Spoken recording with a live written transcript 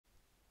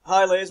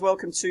Hi Liz,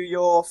 welcome to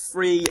your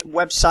free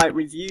website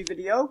review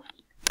video.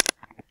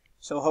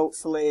 So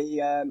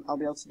hopefully I'll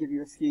be able to give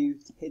you a few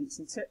hints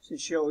and tips and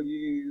show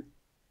you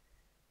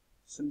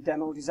some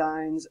demo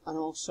designs, and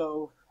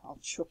also I'll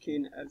chuck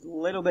in a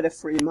little bit of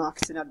free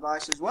marketing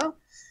advice as well.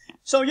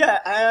 So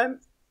yeah,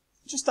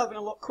 just having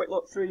a quick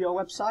look through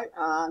your website,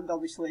 and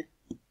obviously,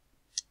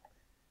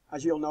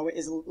 as you'll know, it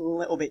is a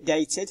little bit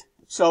dated.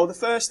 So the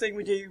first thing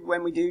we do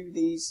when we do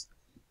these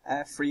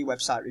free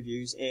website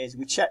reviews is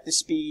we check the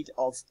speed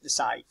of the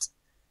site.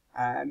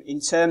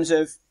 In terms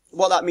of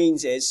what that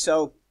means is,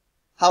 so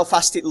how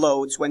fast it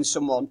loads when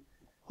someone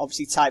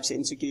obviously types it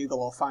into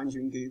Google or finds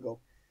you in Google.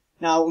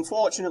 Now,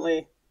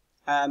 unfortunately,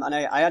 and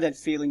I had a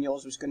feeling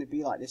yours was going to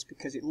be like this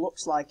because it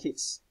looks like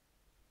it's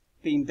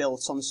being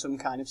built on some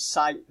kind of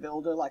site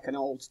builder, like an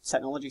old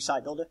technology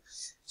site builder.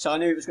 So I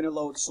knew it was going to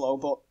load slow,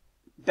 but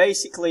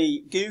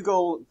basically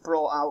Google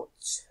brought out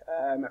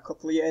a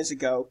couple of years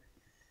ago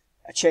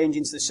a change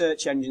into the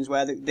search engines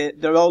where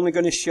they're only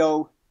going to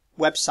show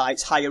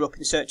websites higher up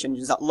in search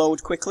engines that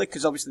load quickly,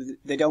 because obviously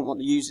they don't want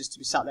the users to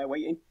be sat there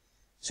waiting.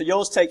 So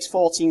yours takes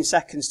 14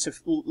 seconds to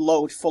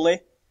load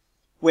fully,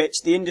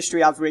 which the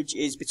industry average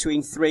is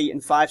between 3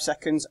 and 5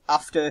 seconds.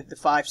 After the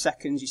 5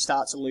 seconds, you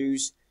start to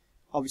lose,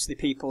 obviously,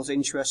 people's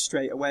interest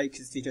straight away,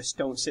 because they just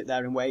don't sit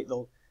there and wait.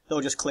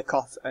 They'll just click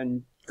off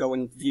and go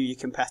and view your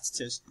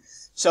competitors.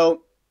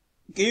 So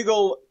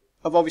Google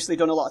have obviously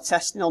done a lot of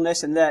testing on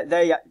this, and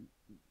they're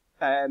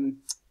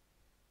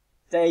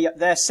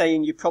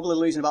saying you're probably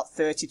losing about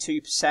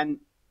 32%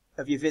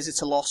 of your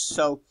visitor loss.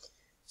 So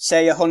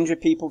say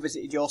 100 people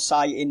visited your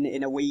site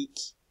in a week,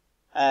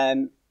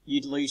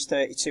 you'd lose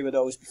 32 of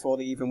those before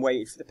they even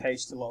waited for the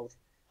page to load.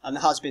 And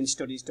there has been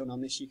studies done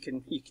on this. You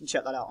can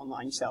check that out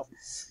online yourself.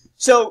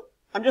 So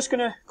I'm just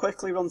going to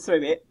quickly run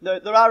through it.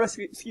 There are a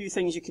few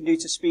things you can do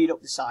to speed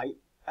up the site.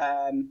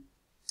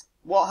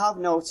 What I've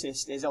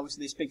noticed is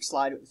obviously this big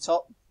slider at the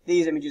top.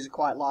 These images are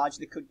quite large.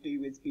 They could do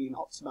with being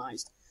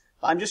optimized.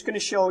 But I'm just going to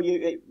show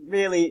you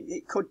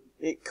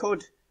it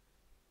could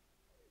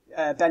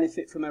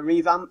benefit from a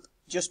revamp,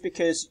 just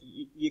because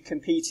you're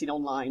competing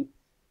online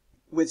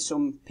with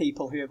some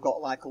people who have got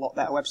like a lot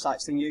better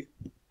websites than you.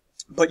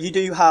 But you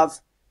do have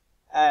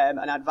an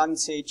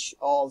advantage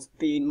of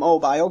being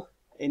mobile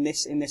in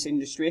this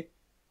industry,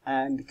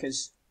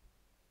 because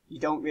you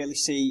don't really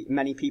see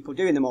many people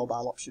doing the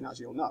mobile option, as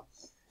you'll know.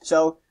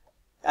 So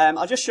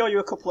I'll just show you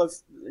a couple of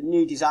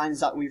new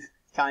designs that we've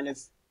kind of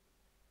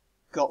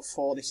got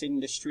for this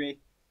industry,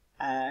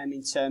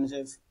 in terms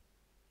of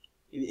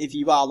if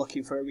you are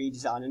looking for a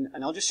redesign,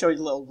 and I'll just show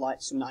you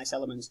some nice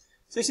elements.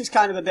 So this is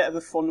kind of a bit of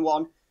a fun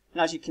one,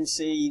 and as you can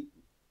see,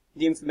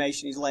 the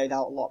information is laid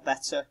out a lot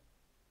better.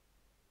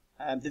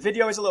 The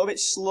video is a little bit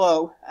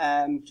slow,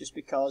 just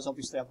because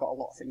obviously I've got a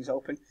lot of things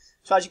open.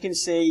 So as you can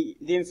see,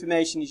 the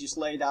information is just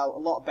laid out a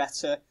lot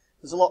better.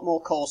 There's a lot more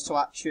calls to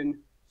action,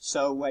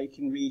 so where you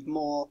can read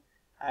more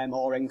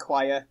or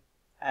inquire.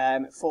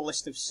 Full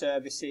list of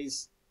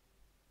services,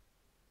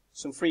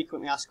 some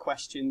frequently asked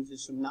questions,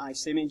 there's some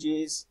nice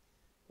images,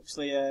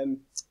 obviously a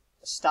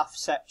staff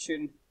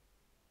section,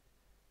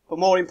 but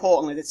more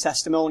importantly the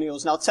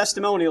testimonials. Now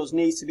testimonials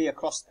need to be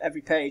across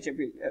every page of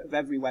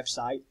every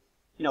website,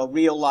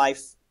 real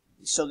life,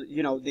 so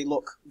that they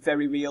look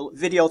very real.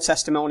 Video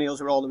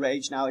testimonials are all the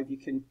rage now. If you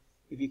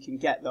can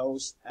get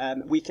those,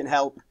 we can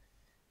help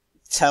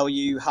tell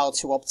you how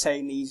to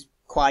obtain these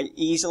quite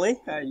easily.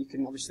 You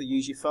can obviously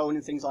use your phone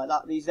and things like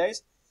that these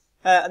days.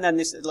 And then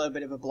this is a little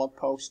bit of a blog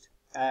post.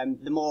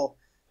 The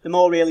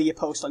more really you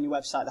post on your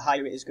website, the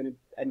higher it is going to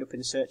end up in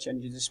the search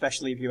engines,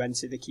 especially if you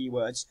enter the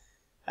keywords.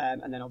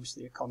 And then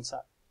obviously a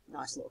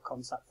nice little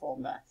contact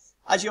form there.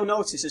 As you'll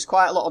notice, there's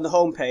quite a lot on the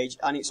home page,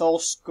 and it's all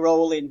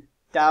scrolling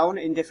down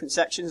in different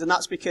sections, and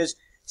that's because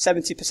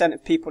 70%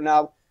 of people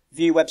now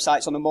view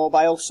websites on a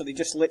mobile, so they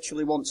just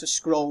literally want to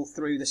scroll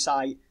through the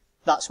site.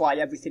 That's why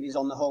everything is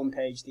on the home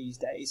page these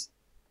days,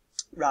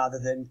 rather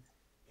than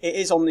it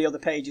is on the other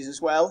pages as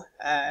well.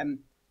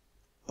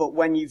 But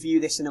when you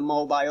view this in a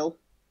mobile,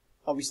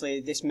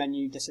 obviously this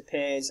menu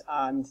disappears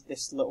and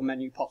this little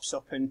menu pops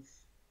up, and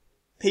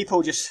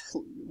people just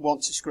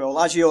want to scroll.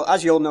 As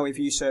you'll know, if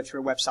you search for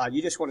a website,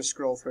 you just want to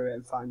scroll through it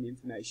and find the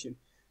information.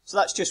 So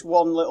that's just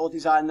one little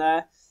design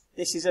there.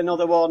 This is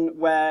another one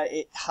where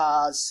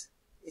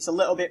it's a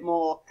little bit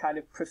more kind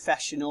of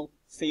professional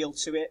feel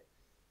to it,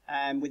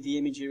 with the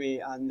imagery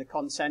and the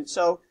content.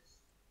 So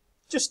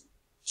just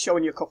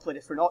showing you a couple of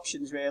different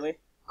options really.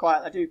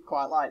 I do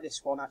quite like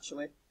this one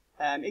actually.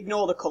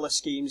 Ignore the colour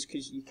schemes,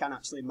 because you can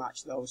actually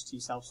match those to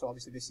yourself. So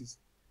obviously this is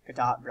a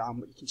dark brown,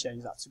 but you can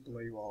change that to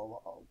blue or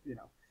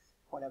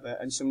whatever,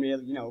 and some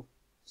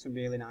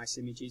really nice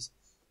images.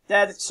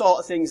 They're the sort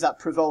of things that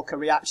provoke a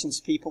reaction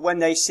to people when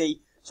they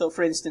see. So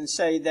for instance,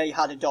 say they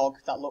had a dog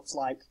that looked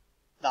like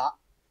that,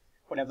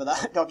 whatever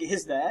that dog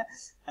is there,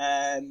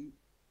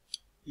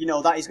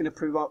 that is going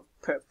to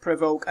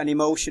provoke an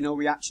emotional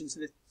reaction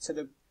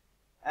to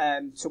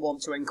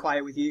want to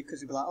inquire with you,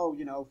 because they'll be like,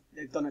 oh,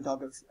 they've done a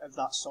dog of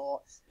that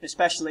sort.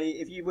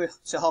 Especially if you were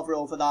to hover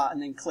over that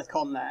and then click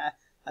on there,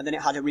 and then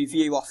it had a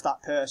review off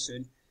that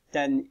person,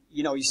 then,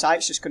 you know, your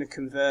site's just going to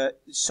convert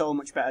so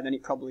much better than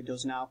it probably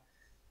does now.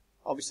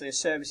 Obviously a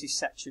services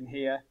section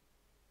here,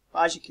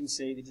 but as you can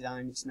see, the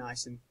design, it's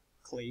nice and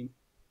clean.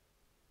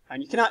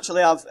 And you can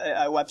actually have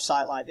a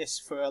website like this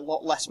for a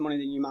lot less money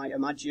than you might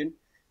imagine.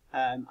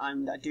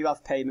 And I do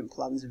have payment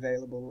plans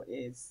available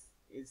if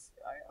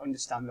I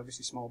understand,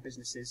 obviously, small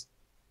businesses,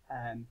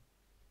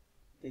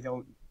 they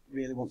don't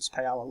really want to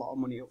pay out a lot of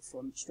money up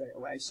front straight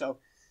away. So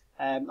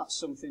that's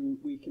something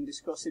we can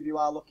discuss if you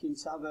are looking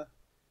to have a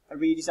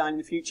redesign in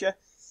the future.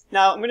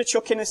 Now, I'm going to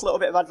chuck in this little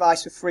bit of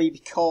advice for free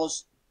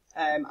because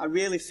I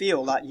really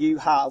feel that you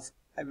have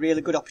a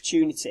really good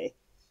opportunity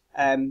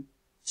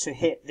to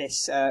hit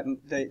this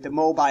the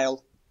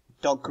mobile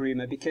dog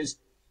groomer, because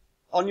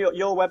on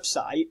your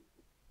website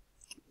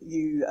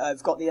you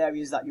have got the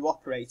areas that you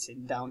operate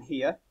in down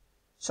here.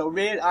 So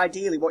really,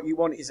 ideally, what you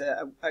want is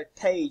a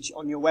page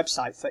on your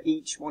website for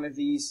each one of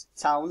these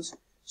towns.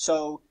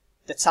 So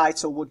the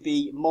title would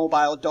be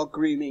Mobile Dog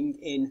Grooming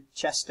in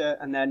Chester,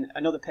 and then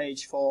another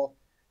page for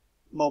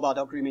Mobile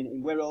Dog Grooming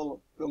in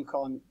Wirral,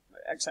 Runcorn,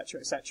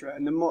 etc., etc.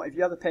 And the more, if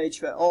you have a page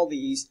for all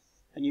these,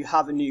 and you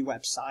have a new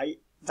website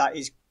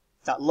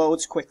that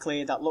loads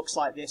quickly, that looks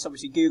like this.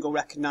 Obviously, Google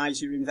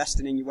recognise you're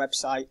investing in your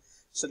website,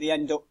 so they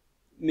end up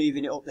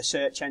moving it up the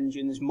search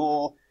engines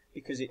more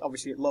because it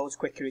loads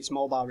quicker, it's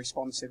mobile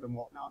responsive and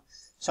whatnot.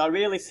 So I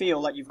really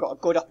feel that you've got a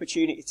good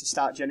opportunity to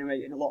start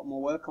generating a lot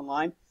more work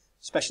online,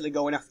 especially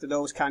going after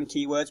those kind of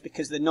keywords,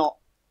 because they're not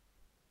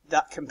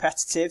that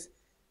competitive.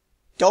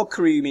 Dog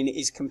grooming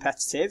is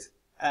competitive,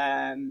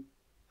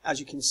 as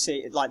you can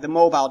see, like the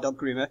mobile dog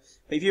groomer.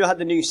 But if you had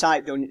the new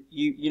site done,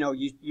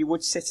 you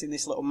would sit in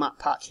this little map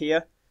pack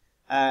here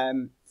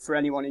for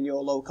anyone in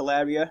your local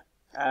area.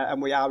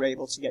 And we are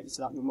able to get you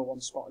to that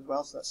 #1 spot as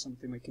well, so that's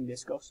something we can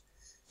discuss.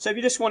 So if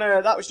you just want to,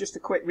 that was just a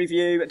quick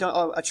review.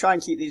 I try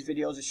and keep these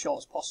videos as short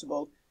as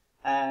possible.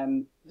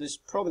 There's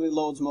probably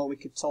loads more we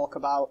could talk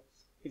about.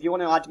 If you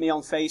want to add me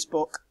on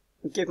Facebook,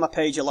 give my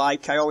page a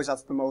like. I always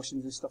have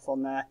promotions and stuff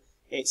on there.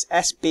 It's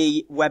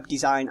SB Web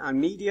Design and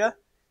Media.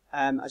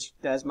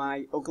 There's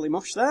my ugly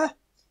mush there.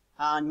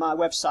 And my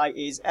website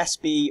is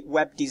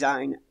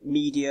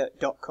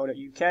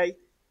sbwebdesignmedia.co.uk.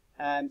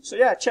 So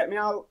yeah, check me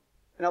out.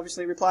 And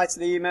obviously reply to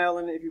the email,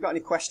 and if you've got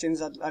any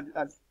questions, I'd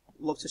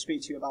love to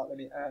speak to you about them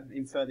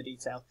in further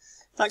detail.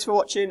 Thanks for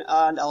watching,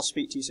 and I'll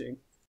speak to you soon.